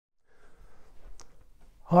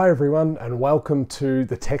Hi everyone, and welcome to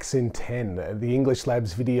the Text in 10, the English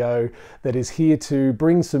Labs video that is here to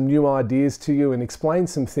bring some new ideas to you and explain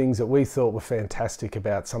some things that we thought were fantastic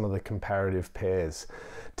about some of the comparative pairs.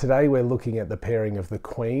 Today we're looking at the pairing of the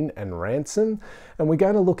Queen and Ransom, and we're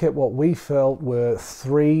going to look at what we felt were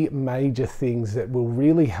three major things that will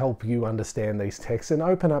really help you understand these texts and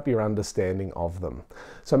open up your understanding of them.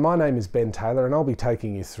 So my name is Ben Taylor and I'll be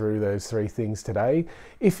taking you through those three things today.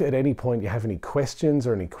 If at any point you have any questions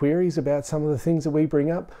or any queries about some of the things that we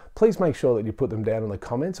bring up, please make sure that you put them down in the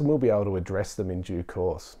comments and we'll be able to address them in due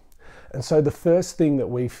course. And so the first thing that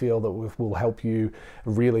we feel that will help you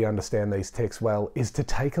really understand these texts well is to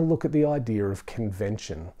take a look at the idea of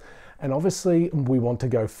convention. And obviously we want to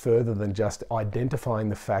go further than just identifying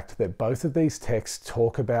the fact that both of these texts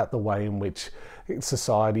talk about the way in which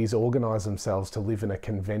societies organise themselves to live in a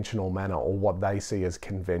conventional manner, or what they see as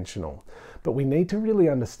conventional. But we need to really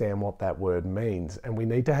understand what that word means, and we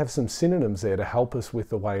need to have some synonyms there to help us with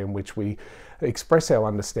the way in which we express our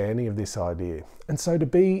understanding of this idea. And so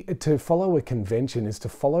to follow a convention is to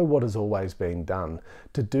follow what has always been done,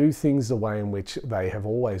 to do things the way in which they have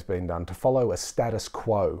always been done, to follow a status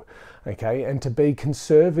quo, okay? And to be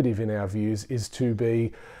conservative in our views is to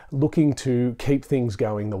be looking to keep things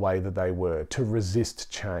going the way that they were, to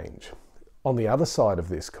resist change. On the other side of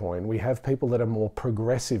this coin, we have people that are more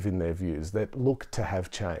progressive in their views, that look to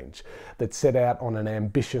have change, that set out on an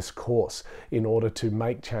ambitious course in order to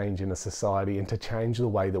make change in a society and to change the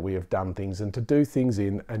way that we have done things and to do things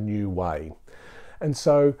in a new way. And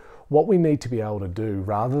so what we need to be able to do,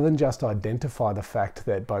 rather than just identify the fact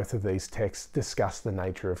that both of these texts discuss the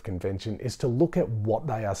nature of convention, is to look at what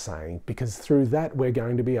they are saying, because through that we're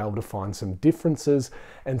going to be able to find some differences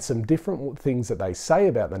and some different things that they say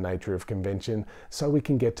about the nature of convention, so we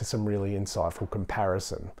can get to some really insightful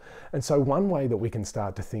comparison. And so one way that we can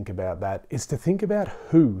start to think about that is to think about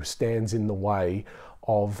who stands in the way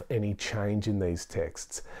of any change in these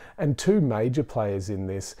texts. And two major players in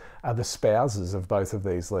this are the spouses of both of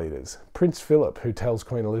these leaders. Prince Philip, who tells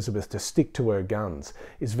Queen Elizabeth to stick to her guns,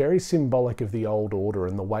 is very symbolic of the old order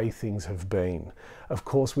and the way things have been. Of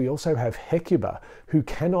course, we also have Hecuba, who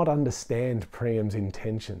cannot understand Priam's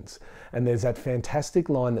intentions. And there's that fantastic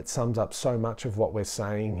line that sums up so much of what we're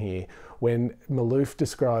saying here, when Malouf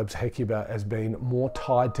describes Hecuba as being more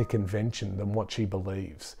tied to convention than what she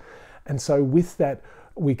believes. And so with that,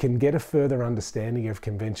 we can get a further understanding of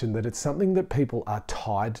convention, that it's something that people are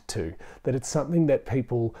tied to, that it's something that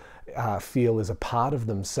people feel is a part of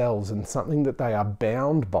themselves and something that they are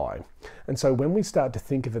bound by. And so when we start to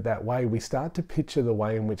think of it that way, we start to picture the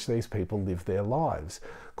way in which these people live their lives.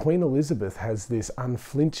 Queen Elizabeth has this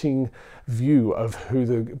unflinching view of who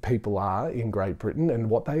the people are in Great Britain and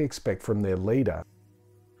what they expect from their leader.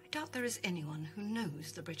 I doubt there is anyone who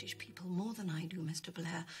knows the British people more than I do, Mr.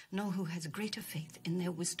 Blair, nor who has greater faith in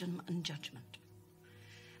their wisdom and judgment.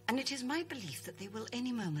 And it is my belief that they will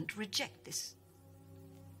any moment reject this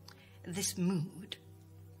mood,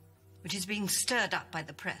 which is being stirred up by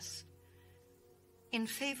the press, in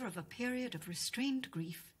favour of a period of restrained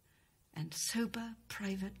grief and sober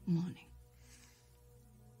private mourning.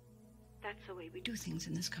 That's the way we do things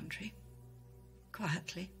in this country.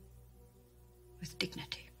 Quietly, with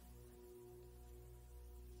dignity.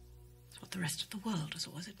 What the rest of the world has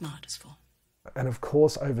always admired us for. And of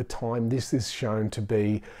course, over time, this is shown to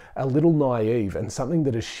be a little naive and something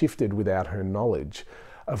that has shifted without her knowledge.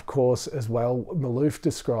 Of course, as well, Malouf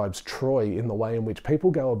describes Troy in the way in which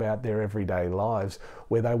people go about their everyday lives,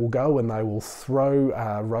 where they will go and they will throw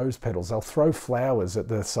rose petals, they'll throw flowers at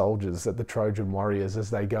the soldiers, at the Trojan warriors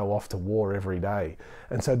as they go off to war every day.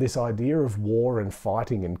 And so this idea of war and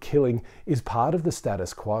fighting and killing is part of the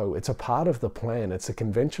status quo. It's a part of the plan. It's a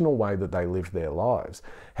conventional way that they live their lives.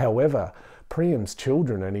 However, Priam's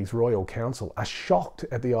children and his royal council are shocked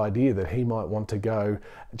at the idea that he might want to go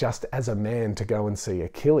just as a man to go and see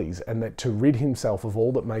Achilles, and that to rid himself of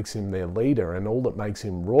all that makes him their leader and all that makes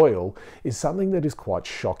him royal is something that is quite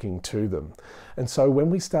shocking to them. And so when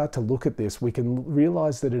we start to look at this, we can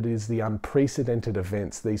realise that it is the unprecedented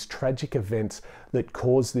events, these tragic events that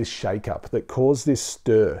cause this shake-up, that cause this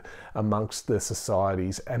stir amongst the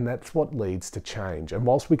societies, and that's what leads to change. And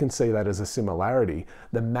whilst we can see that as a similarity,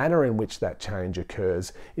 the manner in which that change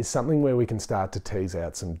occurs is something where we can start to tease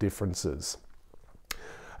out some differences.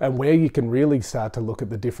 And where you can really start to look at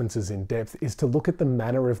the differences in depth is to look at the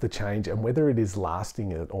manner of the change and whether it is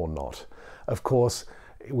lasting or not. Of course,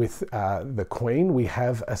 with the Queen, we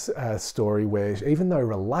have a story where, even though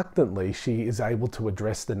reluctantly she is able to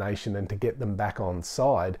address the nation and to get them back on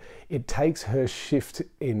side, it takes her shift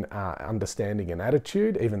in understanding and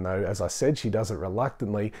attitude, even though, as I said, she does it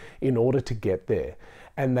reluctantly, in order to get there.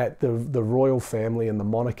 And that the royal family and the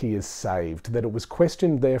monarchy is saved, that it was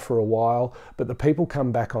questioned there for a while, but the people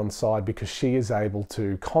come back on side because she is able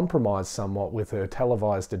to compromise somewhat with her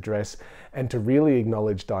televised address and to really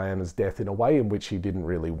acknowledge Diana's death in a way in which she didn't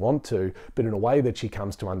really want to, but in a way that she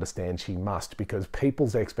comes to understand she must, because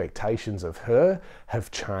people's expectations of her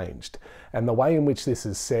have changed. And the way in which this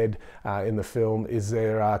is said in the film is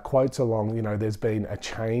there are quotes along, you know, there's been a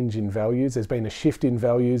change in values, there's been a shift in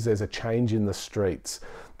values, there's a change in the streets.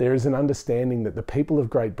 There is an understanding that the people of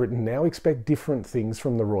Great Britain now expect different things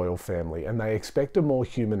from the royal family, and they expect a more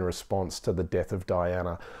human response to the death of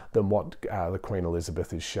Diana than what the Queen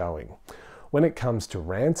Elizabeth is showing. When it comes to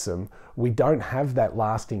Ransom, we don't have that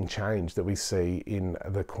lasting change that we see in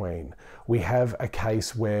the Queen. We have a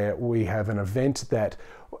case where we have an event that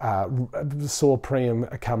saw Priam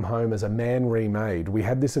come home as a man remade. We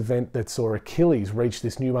had this event that saw Achilles reach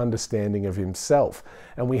this new understanding of himself.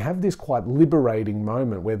 And we have this quite liberating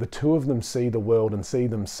moment where the two of them see the world and see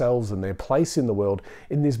themselves and their place in the world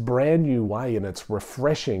in this brand new way, and it's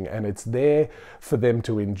refreshing and it's there for them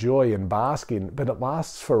to enjoy and bask in, but it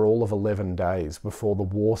lasts for all of 11 days before the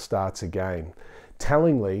war starts again.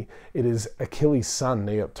 Tellingly, it is Achilles' son,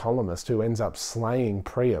 Neoptolemus, who ends up slaying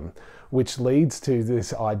Priam, which leads to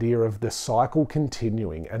this idea of the cycle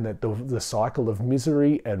continuing, and that the cycle of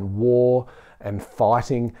misery and war and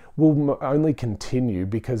fighting will only continue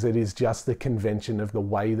because it is just the convention of the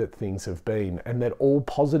way that things have been, and that all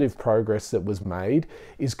positive progress that was made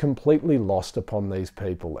is completely lost upon these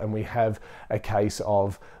people. And we have a case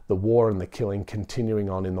of the war and the killing continuing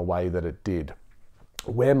on in the way that it did.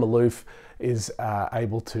 Where Malouf is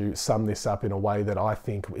able to sum this up in a way that I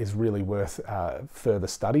think is really worth further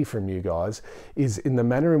study from you guys is in the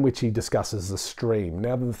manner in which he discusses the stream.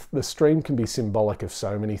 Now, the stream can be symbolic of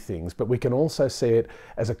so many things, but we can also see it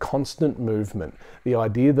as a constant movement. The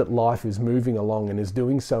idea that life is moving along and is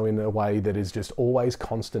doing so in a way that is just always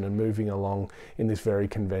constant and moving along in this very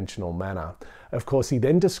conventional manner. Of course, he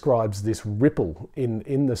then describes this ripple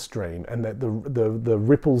in the stream, and that the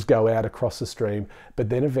ripples go out across the stream, but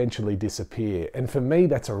then eventually disappear. And for me,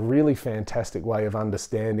 that's a really fantastic way of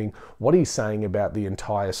understanding what he's saying about the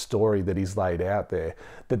entire story that he's laid out there.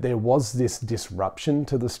 That there was this disruption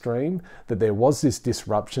to the stream, that there was this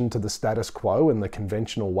disruption to the status quo and the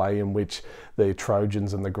conventional way in which the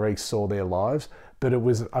Trojans and the Greeks saw their lives, but it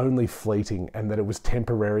was only fleeting, and that it was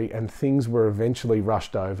temporary, and things were eventually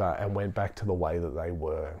rushed over and went back to the way that they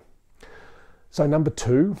were. So number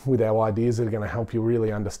 2, with our ideas that are going to help you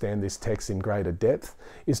really understand this text in greater depth,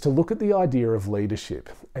 is to look at the idea of leadership.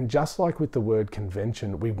 And just like with the word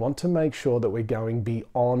convention, we want to make sure that we're going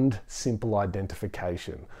beyond simple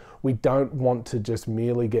identification. We don't want to just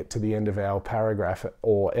merely get to the end of our paragraph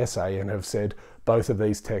or essay and have said, both of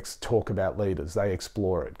these texts talk about leaders, they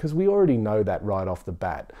explore it, because we already know that right off the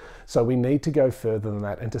bat. So we need to go further than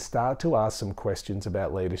that and to start to ask some questions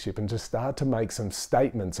about leadership and to start to make some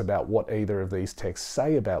statements about what either of these texts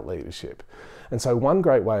say about leadership. And so one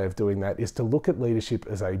great way of doing that is to look at leadership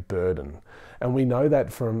as a burden. And we know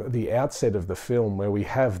that from the outset of the film, where we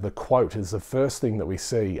have the quote as the first thing that we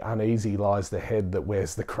see, "Uneasy lies the head that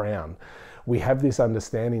wears the crown." We have this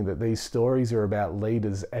understanding that these stories are about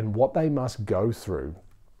leaders and what they must go through.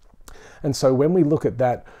 And so when we look at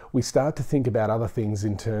that, we start to think about other things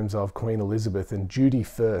in terms of Queen Elizabeth and duty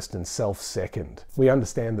first and self second. We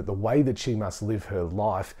understand that the way that she must live her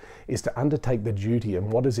life is to undertake the duty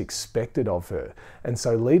and what is expected of her. And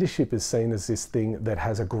so leadership is seen as this thing that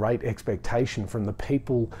has a great expectation from the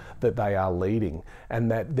people that they are leading,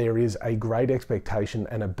 and that there is a great expectation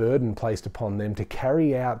and a burden placed upon them to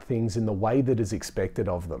carry out things in the way that is expected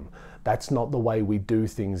of them. That's not the way we do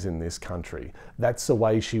things in this country. That's the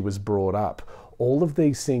way she was brought up. All of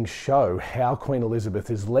these things show how Queen Elizabeth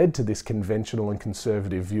has led to this conventional and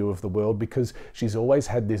conservative view of the world, because she's always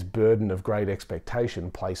had this burden of great expectation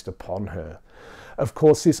placed upon her. Of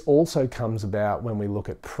course, this also comes about when we look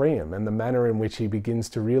at Priam and the manner in which he begins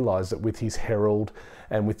to realise that with his herald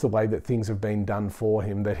and with the way that things have been done for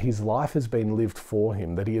him, that his life has been lived for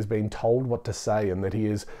him, that he has been told what to say, and that he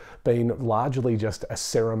has been largely just a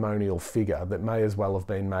ceremonial figure that may as well have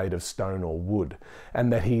been made of stone or wood,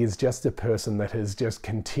 and that he is just a person that has just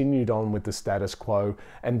continued on with the status quo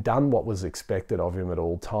and done what was expected of him at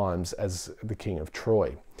all times as the King of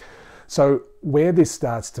Troy. So where this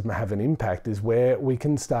starts to have an impact is where we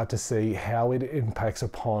can start to see how it impacts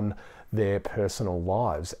upon their personal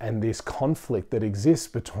lives and this conflict that exists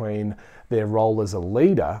between their role as a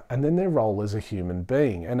leader and then their role as a human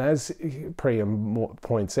being. And as Priam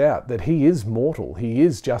points out, that he is mortal, he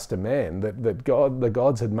is just a man, that the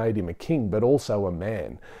gods had made him a king, but also a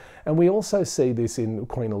man. And we also see this in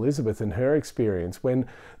Queen Elizabeth and her experience, when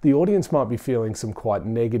the audience might be feeling some quite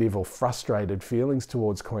negative or frustrated feelings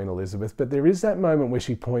towards Queen Elizabeth, but there is that moment where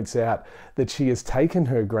she points out that she has taken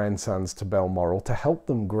her grandsons to Balmoral to help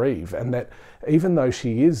them grieve, and that even though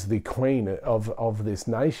she is the queen of this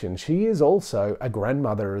nation, she is also a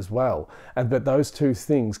grandmother as well, and that those two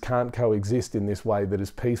things can't coexist in this way that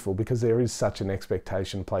is peaceful, because there is such an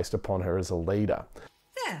expectation placed upon her as a leader.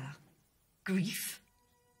 There. Grief.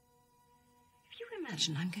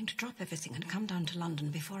 Imagine I'm going to drop everything and come down to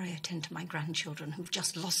London before I attend to my grandchildren who've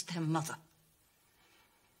just lost their mother.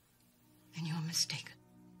 Then you're mistaken.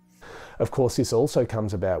 Of course, this also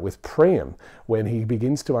comes about with Priam, when he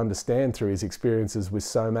begins to understand through his experiences with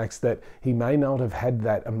Somax that he may not have had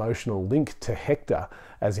that emotional link to Hector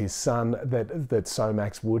as his son that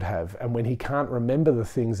Somax would have. And when he can't remember the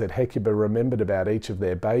things that Hecuba remembered about each of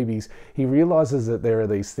their babies, he realizes that there are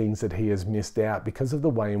these things that he has missed out because of the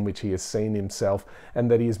way in which he has seen himself,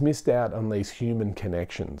 and that he has missed out on these human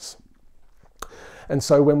connections. And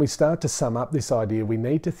so when we start to sum up this idea, we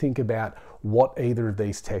need to think about what either of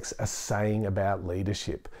these texts are saying about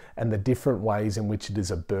leadership and the different ways in which it is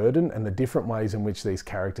a burden and the different ways in which these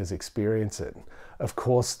characters experience it. Of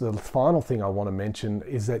course, the final thing I want to mention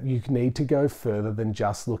is that you need to go further than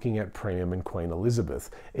just looking at Priam and Queen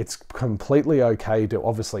Elizabeth. It's completely okay to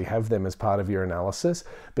obviously have them as part of your analysis,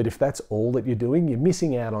 but if that's all that you're doing, you're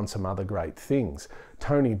missing out on some other great things.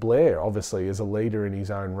 Tony Blair obviously is a leader in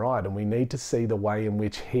his own right, and we need to see the way in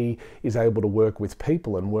which he is able to work with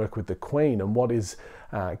people and work with the Queen, and what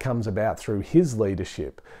comes about through his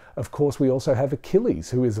leadership. Of course, we also have Achilles,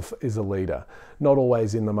 who is a leader, not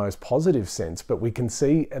always in the most positive sense, but we can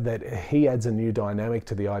see that he adds a new dynamic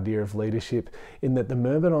to the idea of leadership, in that the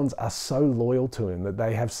Myrmidons are so loyal to him, that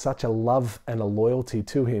they have such a love and a loyalty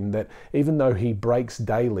to him, that even though he breaks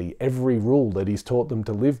daily every rule that he's taught them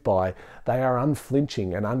to live by, they are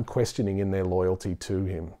unflinching and unquestioning in their loyalty to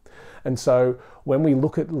him. And so when we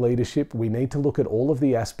look at leadership, we need to look at all of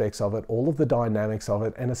the aspects of it, all of the dynamics of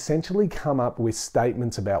it, and essentially come up with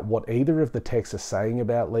statements about what either of the texts are saying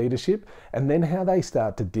about leadership, and then how they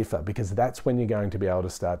start to differ, because that's when you're going to be able to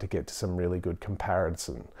start to get to some really good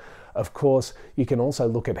comparison. Of course, you can also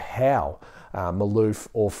look at how Malouf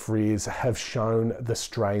or Frears have shown the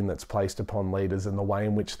strain that's placed upon leaders and the way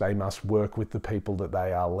in which they must work with the people that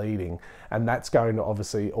they are leading. And that's going to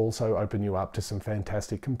obviously also open you up to some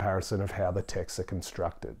fantastic comparison of how the texts are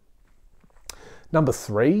constructed. Number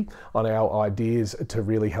 3 on our ideas to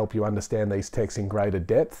really help you understand these texts in greater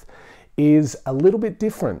depth is a little bit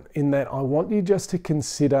different, in that I want you just to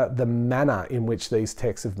consider the manner in which these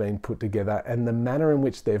texts have been put together and the manner in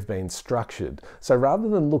which they've been structured. So rather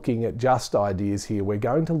than looking at just ideas here, we're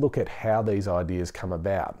going to look at how these ideas come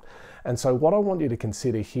about. And so what I want you to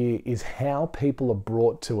consider here is how people are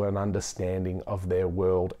brought to an understanding of their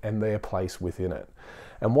world and their place within it.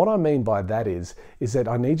 And what I mean by that is that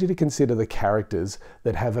I need you to consider the characters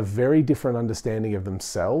that have a very different understanding of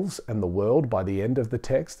themselves and the world by the end of the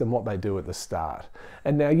text than what they do at the start.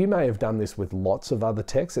 And now you may have done this with lots of other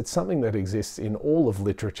texts. It's something that exists in all of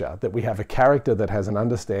literature, that we have a character that has an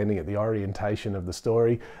understanding at the orientation of the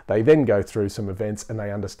story. They then go through some events and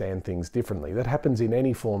they understand things differently. That happens in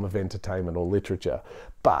any form of entertainment or literature.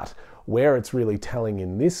 But where it's really telling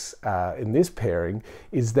in this pairing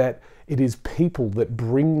is that it is people that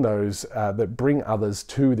bring others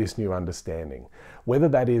to this new understanding. Whether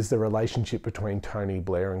that is the relationship between Tony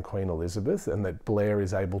Blair and Queen Elizabeth, and that Blair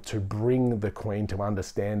is able to bring the Queen to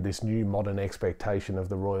understand this new modern expectation of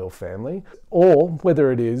the royal family, or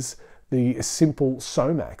whether it is the simple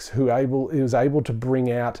Somax, who is able to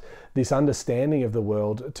bring out this understanding of the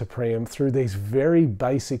world to Priam through these very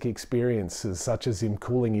basic experiences, such as him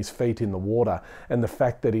cooling his feet in the water, and the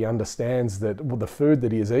fact that he understands that the food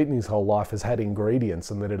that he has eaten his whole life has had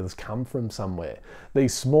ingredients and that it has come from somewhere.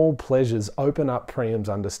 These small pleasures open up Priam's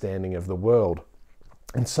understanding of the world.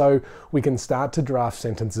 And so we can start to draft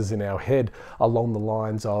sentences in our head along the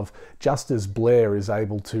lines of, just as Blair is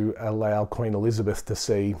able to allow Queen Elizabeth to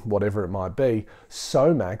see whatever it might be,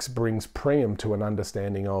 Somax brings Priam to an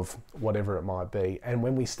understanding of whatever it might be. And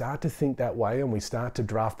when we start to think that way and we start to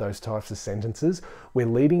draft those types of sentences, we're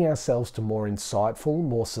leading ourselves to more insightful,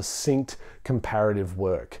 more succinct comparative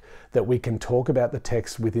work, that we can talk about the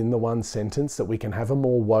text within the one sentence, that we can have a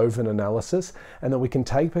more woven analysis, and that we can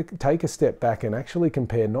take a step back and actually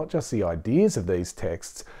compare not just the ideas of these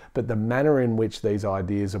texts, but the manner in which these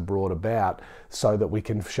ideas are brought about, so that we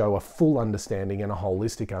can show a full understanding and a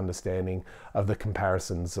holistic understanding of the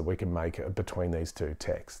comparisons that we can make between these two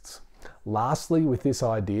texts. Lastly, with this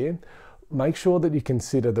idea, make sure that you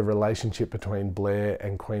consider the relationship between Blair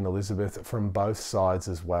and Queen Elizabeth from both sides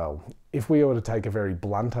as well. If we were to take a very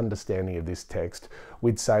blunt understanding of this text,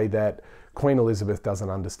 we'd say that Queen Elizabeth doesn't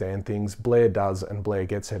understand things, Blair does, and Blair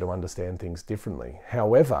gets her to understand things differently.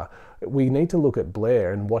 However, we need to look at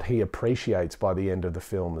Blair and what he appreciates by the end of the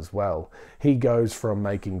film as well. He goes from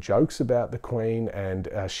making jokes about the Queen and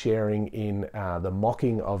sharing in the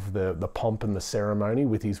mocking of the pomp and the ceremony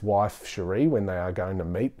with his wife Cherie when they are going to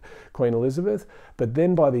meet Queen Elizabeth. But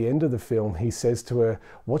then by the end of the film, he says to her,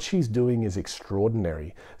 what she's doing is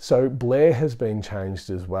extraordinary. So Blair has been changed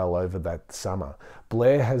as well over that summer.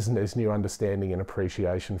 Blair has this new understanding and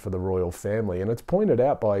appreciation for the royal family, and it's pointed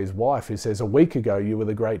out by his wife, who says, a week ago you were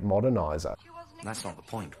the great moderniser. That's not the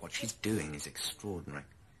point. What she's doing is extraordinary.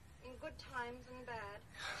 In good times and bad,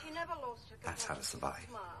 she never lost her. That's how to survive.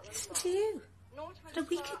 Listen to you. But a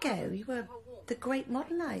week ago you were the great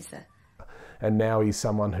moderniser. And now he's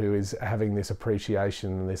someone who is having this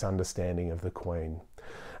appreciation and this understanding of the Queen.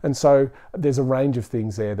 And so there's a range of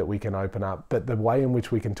things there that we can open up, but the way in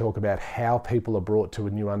which we can talk about how people are brought to a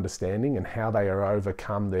new understanding and how they are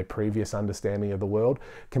overcome their previous understanding of the world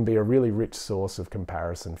can be a really rich source of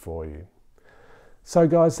comparison for you. So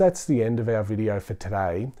guys, that's the end of our video for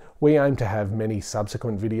today. We aim to have many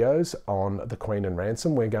subsequent videos on the Queen and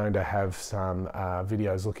Ransom. We're going to have some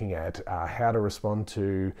videos looking at how to respond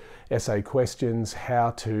to essay questions,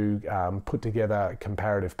 how to put together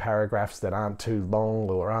comparative paragraphs that aren't too long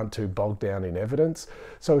or aren't too bogged down in evidence.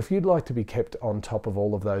 So if you'd like to be kept on top of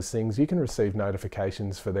all of those things, you can receive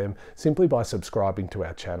notifications for them simply by subscribing to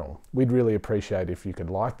our channel. We'd really appreciate if you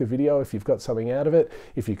could like the video, if you've got something out of it,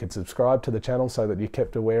 if you could subscribe to the channel so that you're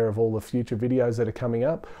kept aware of all the future videos that are coming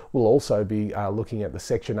up. We'll also be looking at the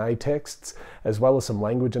Section A texts, as well as some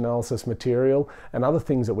language analysis material and other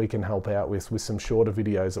things that we can help out with some shorter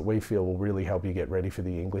videos that we feel will really help you get ready for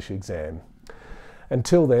the English exam.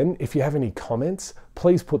 Until then, if you have any comments,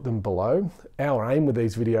 please put them below. Our aim with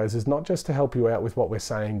these videos is not just to help you out with what we're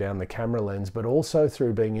saying down the camera lens, but also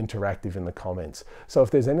through being interactive in the comments. So if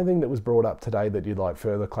there's anything that was brought up today that you'd like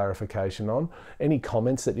further clarification on, any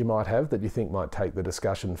comments that you might have that you think might take the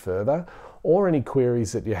discussion further, or any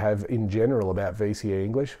queries that you have in general about VCE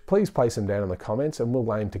English, please place them down in the comments and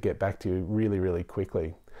we'll aim to get back to you really, really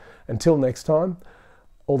quickly. Until next time,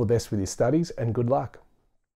 all the best with your studies and good luck.